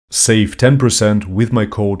Save 10% with my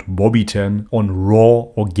code BOBBY10 on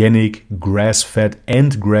raw, organic, grass-fed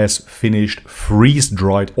and grass-finished,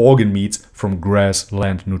 freeze-dried organ meats from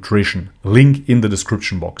Grassland Nutrition. Link in the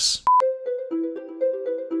description box.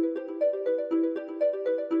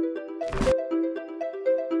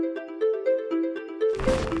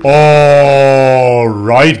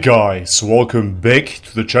 Alright guys, welcome back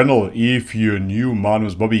to the channel. If you're new, my name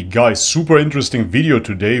is Bobby. Guys, super interesting video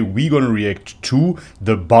today. We're gonna react to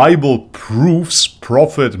the Bible proves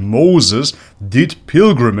Prophet Moses did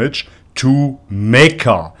pilgrimage to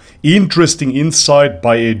Mecca. Interesting insight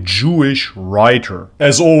by a Jewish writer.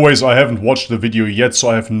 As always, I haven't watched the video yet, so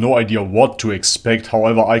I have no idea what to expect.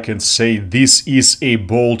 However, I can say this is a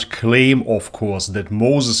bold claim, of course, that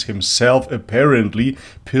Moses himself apparently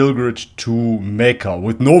pilgrimaged to Mecca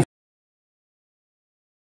with no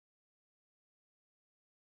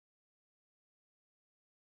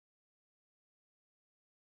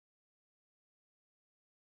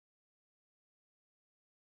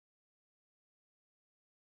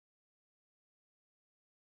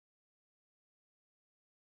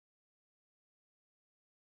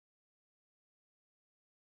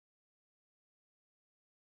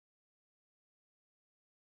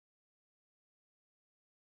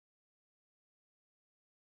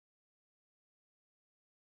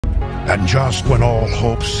And just when all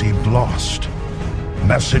hope seemed lost,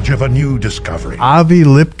 message of a new discovery. Avi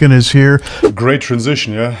Lipkin is here. Great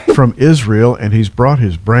transition, yeah? From Israel, and he's brought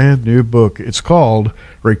his brand new book. It's called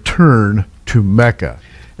Return to Mecca.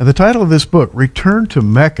 And the title of this book, Return to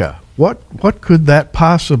Mecca, what could that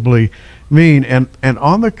possibly mean? And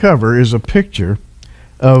on the cover is a picture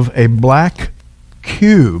of a black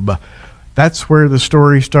cube. That's where the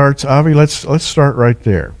story starts. Avi, let's start right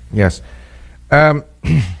there. Yes.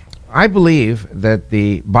 I believe that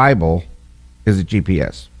the Bible is a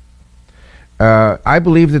GPS. I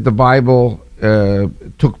believe that the Bible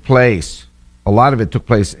took place, a lot of it took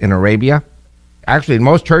place in Arabia. Actually, in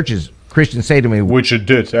most churches, Christians say to me, which it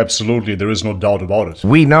did, absolutely, there is no doubt about it.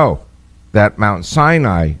 We know that Mount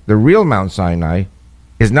Sinai, the real Mount Sinai,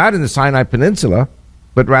 is not in the Sinai Peninsula,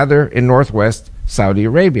 but rather in northwest Saudi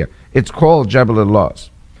Arabia. It's called Jebel al-Lawz.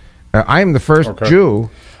 I am the first Jew.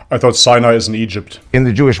 I thought Sinai is in Egypt. In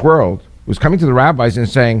the Jewish world, who's coming to the rabbis and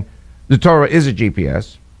saying, the Torah is a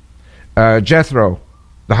GPS. Jethro,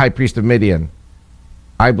 the high priest of Midian,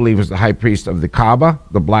 I believe was the high priest of the Kaaba,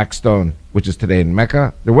 the black stone, which is today in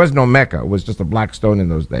Mecca. There was no Mecca, it was just a black stone in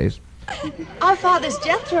those days. Our father's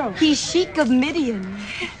Jethro. He's Sheik of Midian.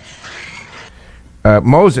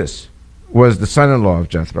 Moses was the son-in-law of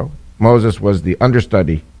Jethro. Moses was the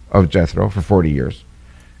understudy of Jethro for 40 years.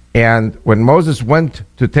 And when Moses went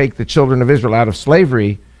to take the children of Israel out of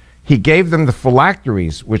slavery, he gave them the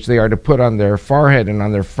phylacteries, which they are to put on their forehead and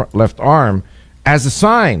on their left arm, as a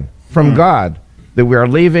sign from God that we are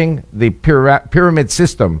leaving the pyramid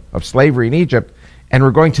system of slavery in Egypt, and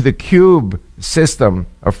we're going to the cube system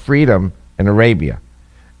of freedom in Arabia.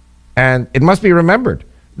 And it must be remembered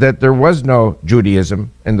that there was no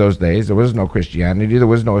Judaism in those days. There was no Christianity. There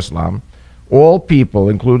was no Islam. All people,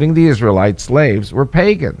 including the Israelite slaves, were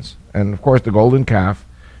pagans. And of course, the golden calf,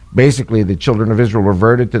 basically the children of Israel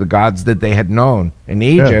reverted to the gods that they had known in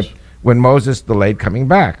Egypt when Moses delayed coming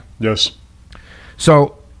back. Yes.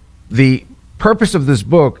 So the purpose of this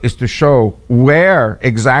book is to show where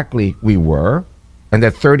exactly we were, and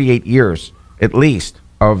that 38 years at least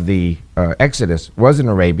of the Exodus was in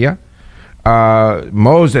Arabia.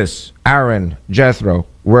 Moses, Aaron, Jethro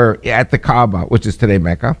were at the Kaaba, which is today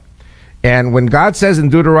Mecca. And when God says in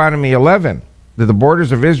Deuteronomy 11 that the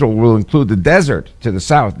borders of Israel will include the desert to the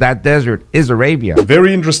south, that desert is Arabia.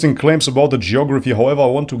 Very interesting claims about the geography. However, I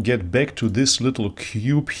want to get back to this little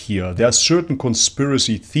cube here. There are certain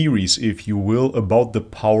conspiracy theories, if you will, about the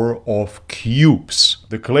power of cubes.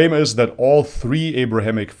 The claim is that all three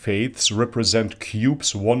Abrahamic faiths represent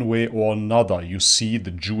cubes one way or another. You see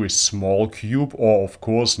the Jewish small cube, or of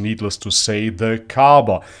course, needless to say, the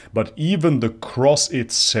Kaaba. But even the cross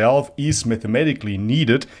itself is mathematically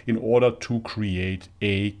needed in order to create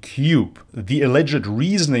a cube. The alleged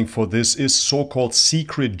reasoning for this is so-called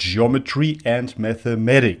secret geometry and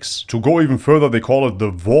mathematics. To go even further, they call it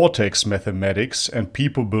the vortex mathematics, and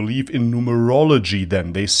people believe in numerology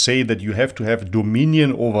then. They say that you have to have dominion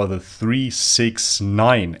over the 3, 6,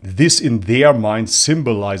 9. This in their mind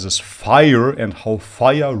symbolizes fire and how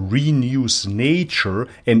fire renews nature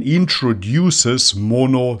and introduces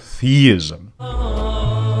monotheism.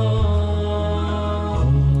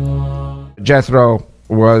 Jethro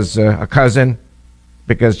was a cousin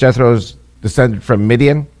because Jethro's descended from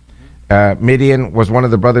Midian. Midian was one of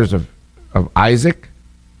the brothers of Isaac.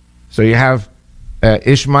 So you have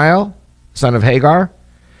Ishmael, son of Hagar,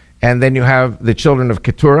 and then you have the children of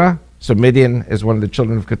Keturah. So Midian is one of the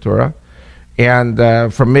children of Keturah.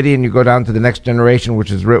 And from Midian, you go down to the next generation,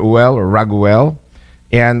 which is Reuel or Raguel.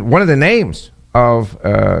 And one of the names of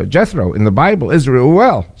Jethro in the Bible is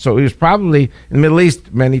Reuel. So he was probably, in the Middle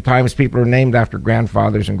East, many times people are named after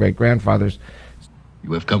grandfathers and great-grandfathers.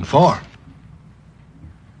 You have come far.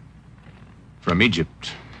 From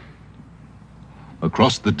Egypt.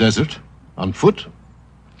 Across the desert, on foot.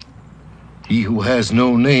 He who has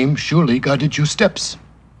no name surely guided your steps.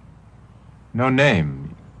 No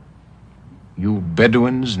name. You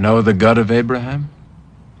Bedouins know the God of Abraham?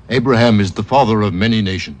 Abraham is the father of many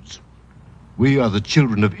nations. We are the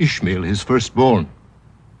children of Ishmael, his firstborn.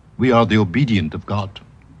 We are the obedient of God.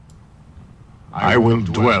 I will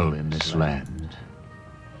dwell in this land.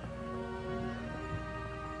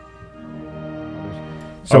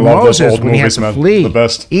 So Moses, when he had to flee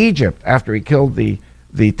flee Egypt after he killed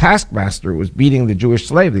the taskmaster who was beating the Jewish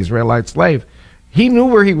slave, the Israelite slave, he knew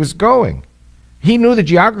where he was going. He knew the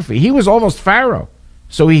geography. He was almost Pharaoh,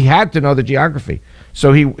 so he had to know the geography.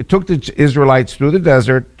 So he took the Israelites through the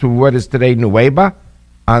desert to what is today Nuweiba,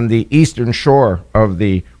 on the eastern shore of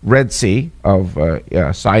the Red Sea of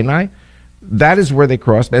Sinai. That is where they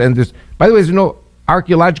crossed. And by the way, there's no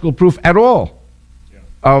archaeological proof at all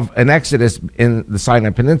of an exodus in the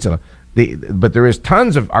Sinai Peninsula. But there is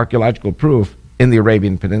tons of archaeological proof in the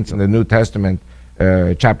Arabian Peninsula. In the New Testament,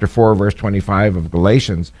 chapter 4, verse 25 of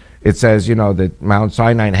Galatians, it says, that Mount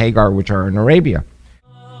Sinai and Hagar, which are in Arabia.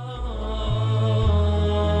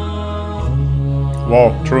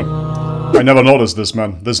 Wow, true. I never noticed this,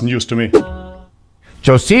 man. This is news to me.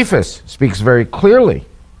 Josephus speaks very clearly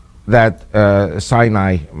that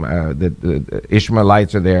Sinai, the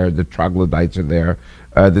Ishmaelites are there, the troglodytes are there,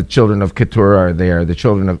 the children of Keturah are there, the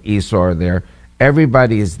children of Esau are there.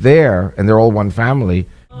 Everybody is there, and they're all one family.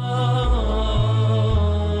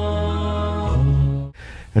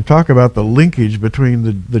 And talk about the linkage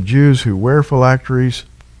between the Jews who wear phylacteries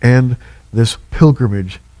and this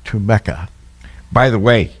pilgrimage to Mecca. By the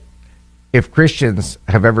way, if Christians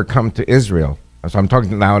have ever come to Israel, so I'm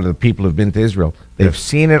talking now to the people who've been to Israel, they've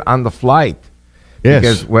seen it on the flight.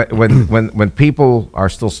 Yes. Because when people are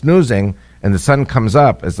still snoozing and the sun comes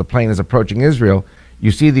up as the plane is approaching Israel,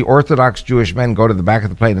 you see the Orthodox Jewish men go to the back of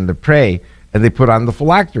the plane and they pray, and they put on the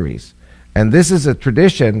phylacteries. And this is a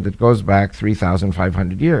tradition that goes back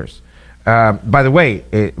 3,500 years. By the way,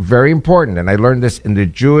 very important, and I learned this in the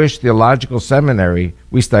Jewish Theological Seminary,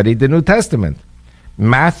 we studied the New Testament.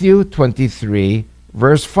 Matthew 23,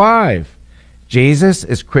 verse 5. Jesus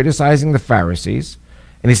is criticizing the Pharisees,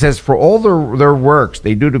 and he says, for all their works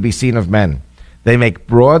they do to be seen of men. They make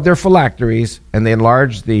broad their phylacteries, and they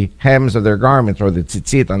enlarge the hems of their garments, or the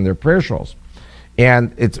tzitzit on their prayer shawls.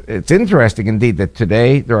 And it's interesting indeed that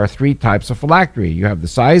today there are three types of phylactery. You have the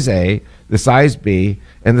size A, the size B,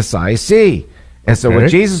 and the size C. And so what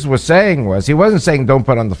Jesus was saying was, he wasn't saying don't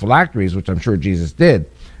put on the phylacteries, which I'm sure Jesus did.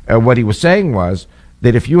 What he was saying was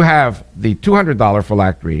that if you have the $200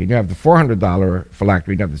 phylactery, and you have the $400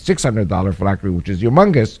 phylactery, and you have the $600 phylactery, which is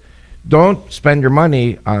humongous, don't spend your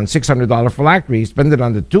money on $600 phylactery, spend it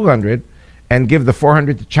on the $200, and give the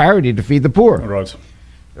 $400 to charity to feed the poor. Right.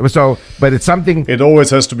 So, but it's something... It always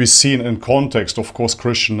has to be seen in context. Of course,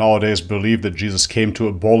 Christians nowadays believe that Jesus came to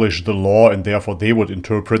abolish the law, and therefore they would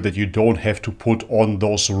interpret that you don't have to put on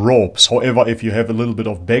those robes. However, if you have a little bit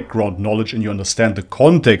of background knowledge and you understand the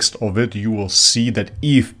context of it, you will see that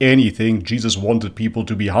if anything, Jesus wanted people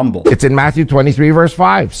to be humble. It's in Matthew 23, verse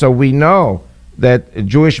 5. So we know that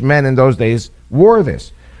Jewish men in those days wore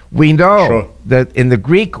this. We know that in the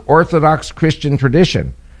Greek Orthodox Christian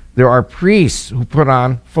tradition, there are priests who put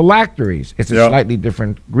on phylacteries. It's a slightly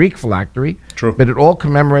different Greek phylactery, but it all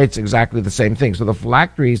commemorates exactly the same thing. So the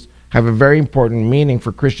phylacteries have a very important meaning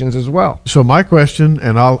for Christians as well. So my question,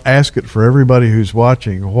 and I'll ask it for everybody who's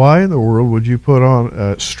watching, why in the world would you put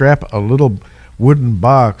on, strap a little wooden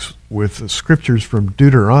box with scriptures from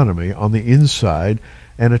Deuteronomy on the inside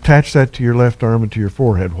and attach that to your left arm and to your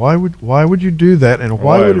forehead? Why would you do that, and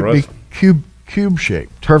why would it be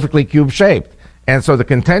cube-shaped? Perfectly cube-shaped. And so the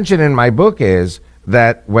contention in my book is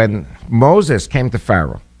that when Moses came to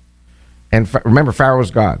Pharaoh, and remember, Pharaoh was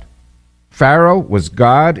God. Pharaoh was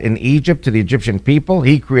God in Egypt to the Egyptian people.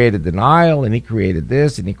 He created the Nile, and he created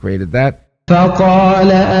this, and he created that.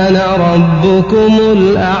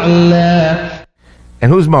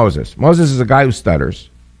 And who's Moses? Moses is a guy who stutters.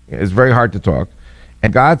 It's very hard to talk.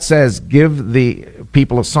 And God says, give the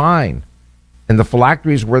people a sign. And the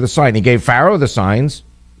phylacteries were the sign. He gave Pharaoh the signs.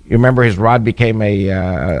 You remember his rod became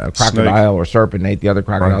a crocodile or serpent, ate the other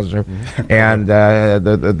crocodiles, and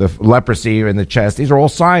the leprosy in the chest. These are all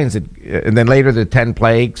signs. And then later the 10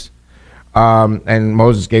 plagues, and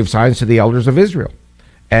Moses gave signs to the elders of Israel.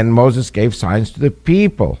 And Moses gave signs to the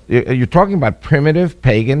people. You're talking about primitive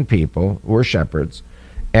pagan people who were shepherds,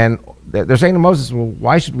 and they're saying to Moses, "Well,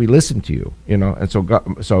 why should we listen to you?" You know. And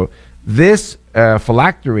so this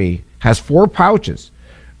phylactery has 4 pouches,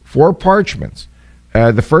 4 parchments.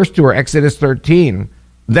 The first 2 are Exodus 13.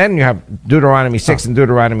 Then you have Deuteronomy 6 and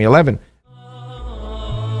Deuteronomy 11.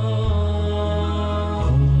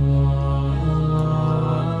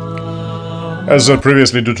 As said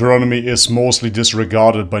previously, Deuteronomy is mostly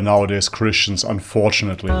disregarded by nowadays Christians,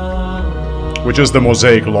 unfortunately, which is the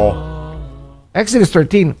Mosaic Law. Exodus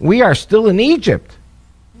 13, we are still in Egypt.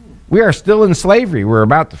 We are still in slavery. We're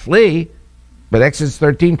about to flee, but Exodus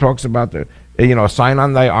 13 talks about the, a sign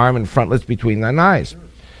on thy arm and frontlets between thine eyes.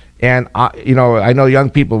 And, I know young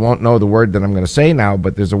people won't know the word that I'm going to say now,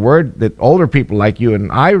 but there's a word that older people like you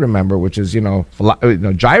and I remember, which is,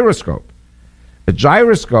 gyroscope. A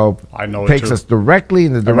gyroscope takes us directly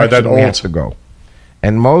in the direction we have to go.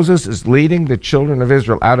 And Moses is leading the children of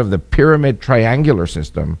Israel out of the pyramid triangular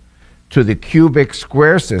system to the cubic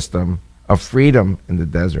square system of freedom in the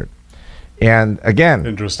desert. And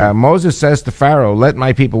again, Moses says to Pharaoh, "Let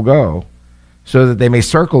my people go so that they may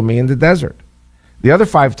circle me in the desert." The other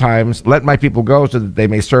 5 times, "Let my people go so that they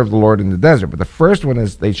may serve the Lord in the desert." But the first one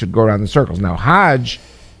is they should go around in circles. Now, Hajj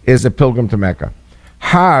is a pilgrim to Mecca.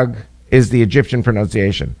 Hag is the Egyptian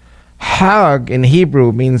pronunciation. Hag in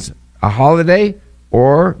Hebrew means a holiday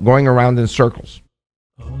or going around in circles.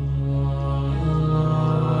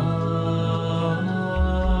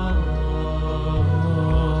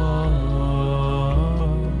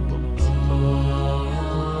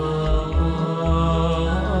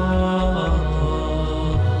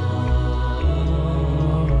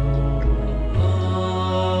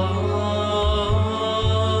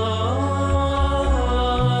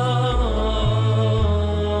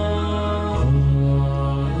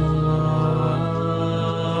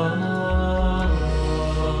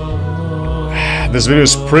 This video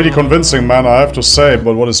is pretty convincing, man, I have to say,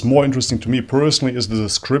 but what is more interesting to me personally is the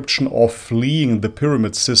description of fleeing the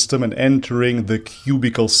pyramid system and entering the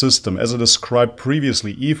cubical system. As I described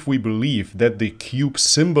previously, if we believe that the cube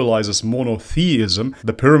symbolizes monotheism,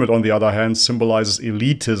 the pyramid on the other hand symbolizes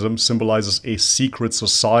elitism, symbolizes a secret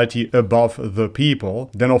society above the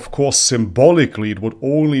people, then of course symbolically it would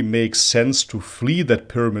only make sense to flee that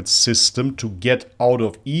pyramid system, to get out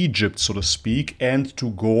of Egypt, so to speak, and to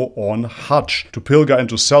go on Hajj, to pilger and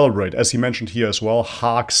to celebrate. As he mentioned here as well,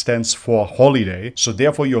 Hag stands for holiday. So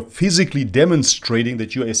therefore you're physically demonstrating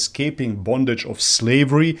that you're escaping bondage of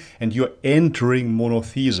slavery and you're entering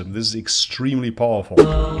monotheism. This is extremely powerful.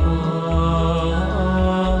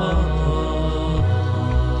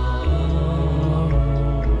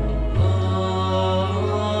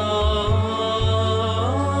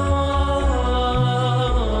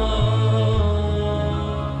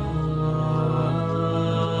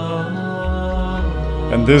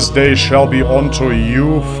 And this day shall be unto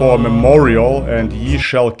you for a memorial, and ye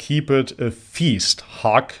shall keep it a feast,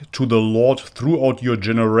 Hag, to the Lord throughout your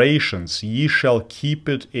generations. Ye shall keep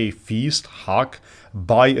it a feast, Hag,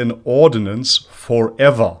 by an ordinance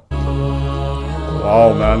forever.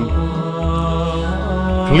 Wow, man.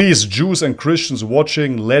 Please, Jews and Christians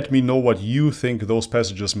watching, let me know what you think those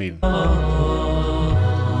passages mean.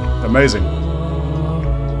 Amazing.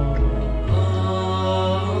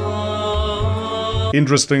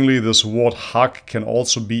 Interestingly, this word Hag can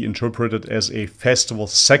also be interpreted as a festival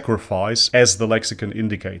sacrifice, as the lexicon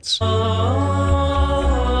indicates.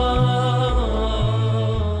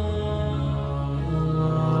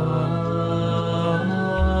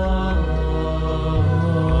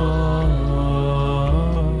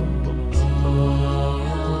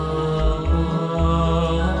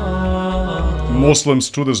 Muslims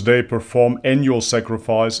to this day perform annual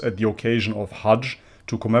sacrifice at the occasion of Hajj,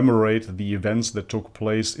 to commemorate the events that took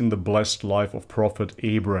place in the blessed life of Prophet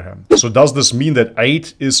Abraham. So does this mean that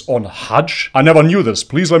Eid is on Hajj? I never knew this.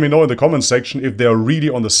 Please let me know in the comment section if they are really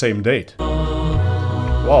on the same date.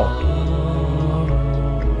 Wow.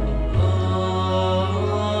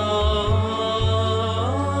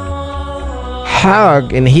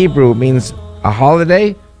 Hag in Hebrew means a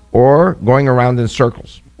holiday or going around in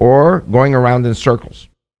circles. Or going around in circles.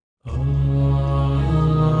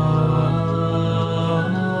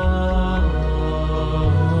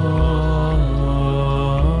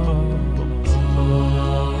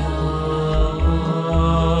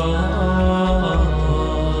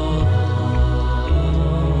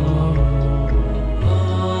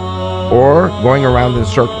 or going around in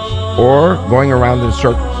circles, or going around in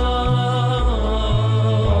circles.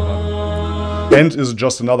 And is it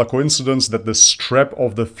just another coincidence that the strap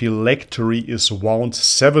of the phylactery is wound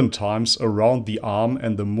 7 times around the arm,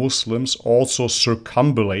 and the Muslims also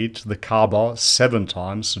circumambulate the Kaaba 7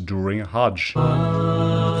 times during Hajj?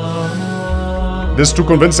 This is too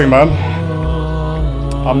convincing, man.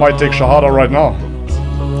 I might take Shahada right now.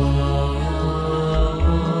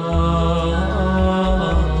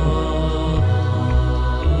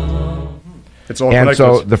 It's all connected.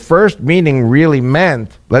 So the first meaning really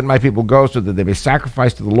meant, let my people go so that they may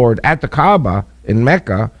sacrifice to the Lord at the Kaaba in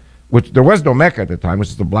Mecca, which there was no Mecca at the time, which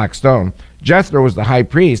is the black stone. Jethro was the high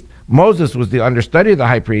priest. Moses was the understudy of the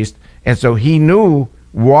high priest, and so he knew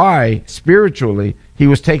why, spiritually, he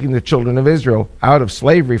was taking the children of Israel out of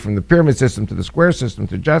slavery from the pyramid system to the square system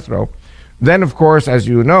to Jethro. Then, of course, as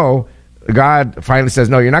you know, God finally says,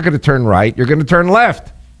 no, you're not going to turn right, you're going to turn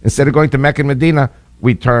left. Instead of going to Mecca and Medina,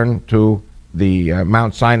 we turn to the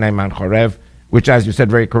Mount Sinai, Mount Horeb, which, as you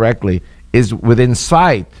said very correctly, is within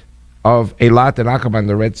sight of Eilat and Aqaba and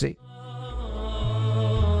the Red Sea.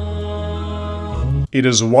 It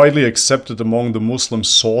is widely accepted among the Muslim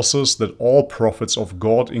sources that all prophets of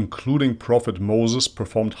God, including Prophet Moses,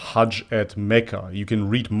 performed Hajj at Mecca. You can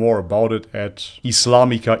read more about it at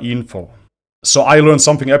Islamica Info. So I learned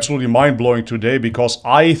something absolutely mind-blowing today, because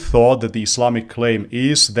I thought that the Islamic claim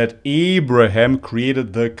is that Abraham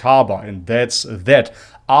created the Kaaba, and that's that.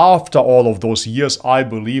 After all of those years, I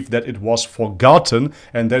believe that it was forgotten,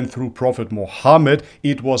 and then through Prophet Muhammad,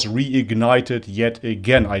 it was reignited yet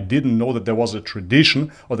again. I didn't know that there was a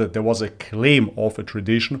tradition, or that there was a claim of a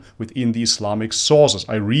tradition within the Islamic sources.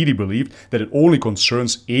 I really believed that it only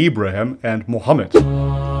concerns Abraham and Muhammad.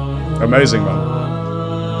 Amazing, man.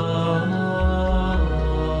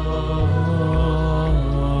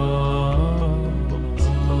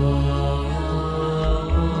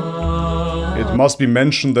 It must be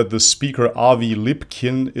mentioned that the speaker Avi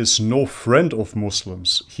Lipkin is no friend of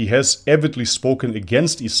Muslims. He has avidly spoken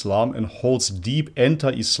against Islam and holds deep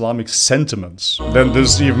anti-Islamic sentiments. Then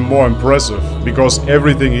this is even more impressive, because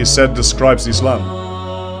everything he said describes Islam.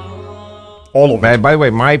 All of it. By the way,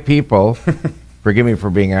 my people, forgive me for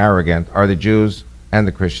being arrogant, are the Jews and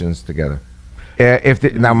the Christians together.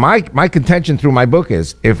 Now, my contention through my book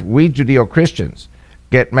is, if we Judeo-Christians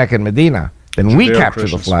get Mecca and Medina, then we capture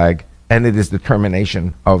the flag, and it is the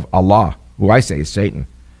termination of Allah, who I say is Satan,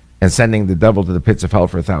 and sending the devil to the pits of hell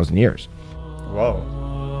for 1,000 years. Wow.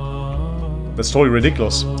 That's totally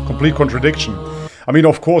ridiculous. Complete contradiction. I mean,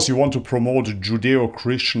 of course, you want to promote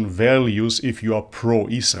Judeo-Christian values if you are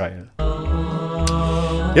pro-Israel.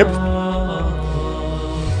 Yep.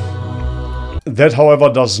 That, however,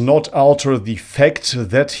 does not alter the fact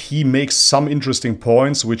that he makes some interesting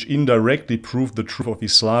points which indirectly prove the truth of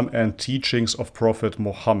Islam and teachings of Prophet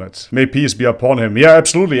Muhammad. May peace be upon him. Yeah,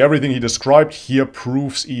 absolutely. Everything he described here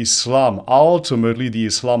proves Islam. Ultimately, the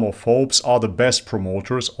Islamophobes are the best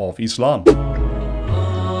promoters of Islam.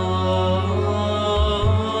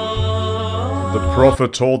 The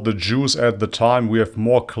Prophet told the Jews at the time, "We have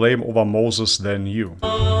more claim over Moses than you."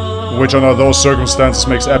 Which under those circumstances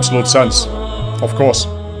makes absolute sense. Of course.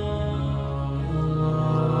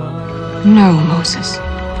 No, Moses.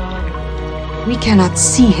 We cannot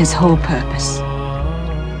see his whole purpose.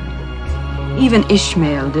 Even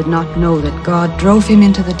Ishmael did not know that God drove him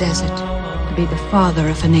into the desert to be the father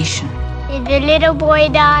of a nation. Did the little boy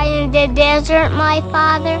die in the desert, my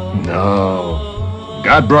father? No.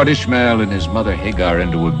 God brought Ishmael and his mother Hagar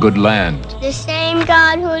into a good land. The same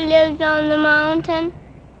God who lived on the mountain?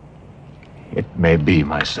 It may be,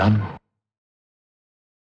 my son.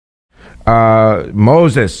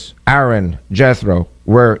 Moses, Aaron, Jethro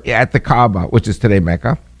were at the Kaaba, which is today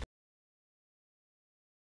Mecca.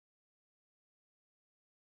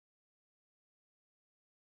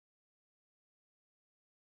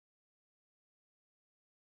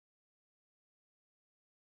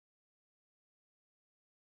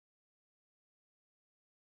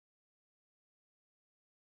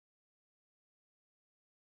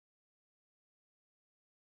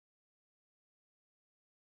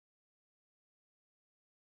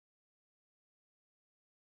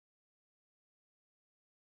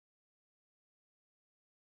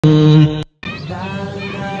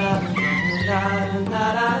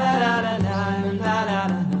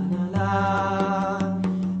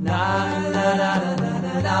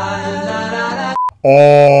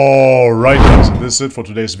 All right, guys. this is it for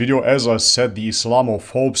today's video. As I said, the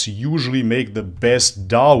Islamophobes usually make the best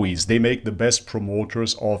dawis. They make the best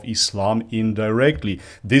promoters of Islam indirectly.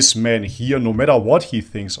 This man here, no matter what he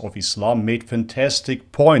thinks of Islam, made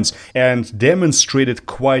fantastic points and demonstrated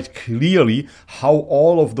quite clearly how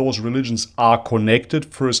all of those religions are connected,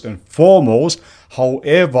 first and foremost.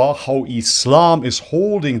 However, how Islam is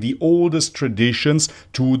holding the oldest traditions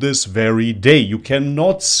to this very day. You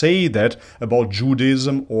cannot say that about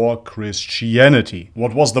Judaism or Christianity.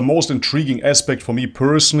 What was the most intriguing aspect for me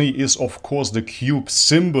personally is, of course, the cube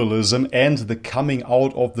symbolism and the coming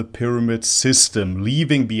out of the pyramid system,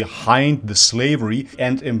 leaving behind the slavery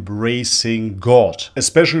and embracing God.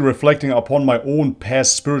 Especially reflecting upon my own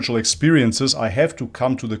past spiritual experiences, I have to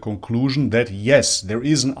come to the conclusion that yes, there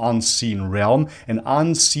is an unseen realm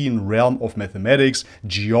of mathematics,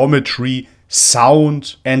 geometry,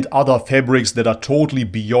 sound, and other fabrics that are totally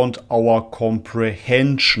beyond our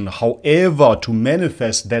comprehension. However, to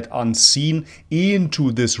manifest that unseen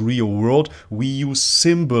into this real world, we use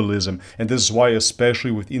symbolism. And this is why,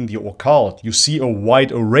 especially within the occult, you see a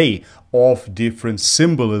wide array of different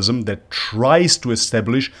symbolism that tries to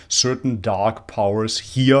establish certain dark powers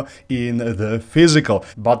here in the physical.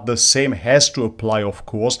 But the same has to apply, of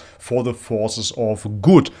course, for the forces of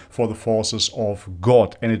good, for the forces of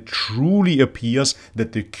God. And it truly appears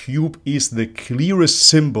that the cube is the clearest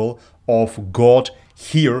symbol of God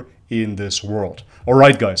here in this world.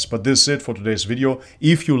 Alright guys, but this is it for today's video.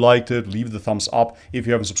 If you liked it, leave the thumbs up. If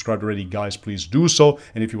you haven't subscribed already, guys, please do so.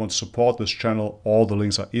 And if you want to support this channel, all the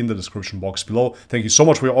links are in the description box below. Thank you so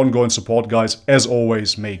much for your ongoing support, guys. As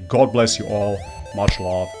always, may God bless you all. Much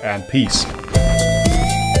love and peace.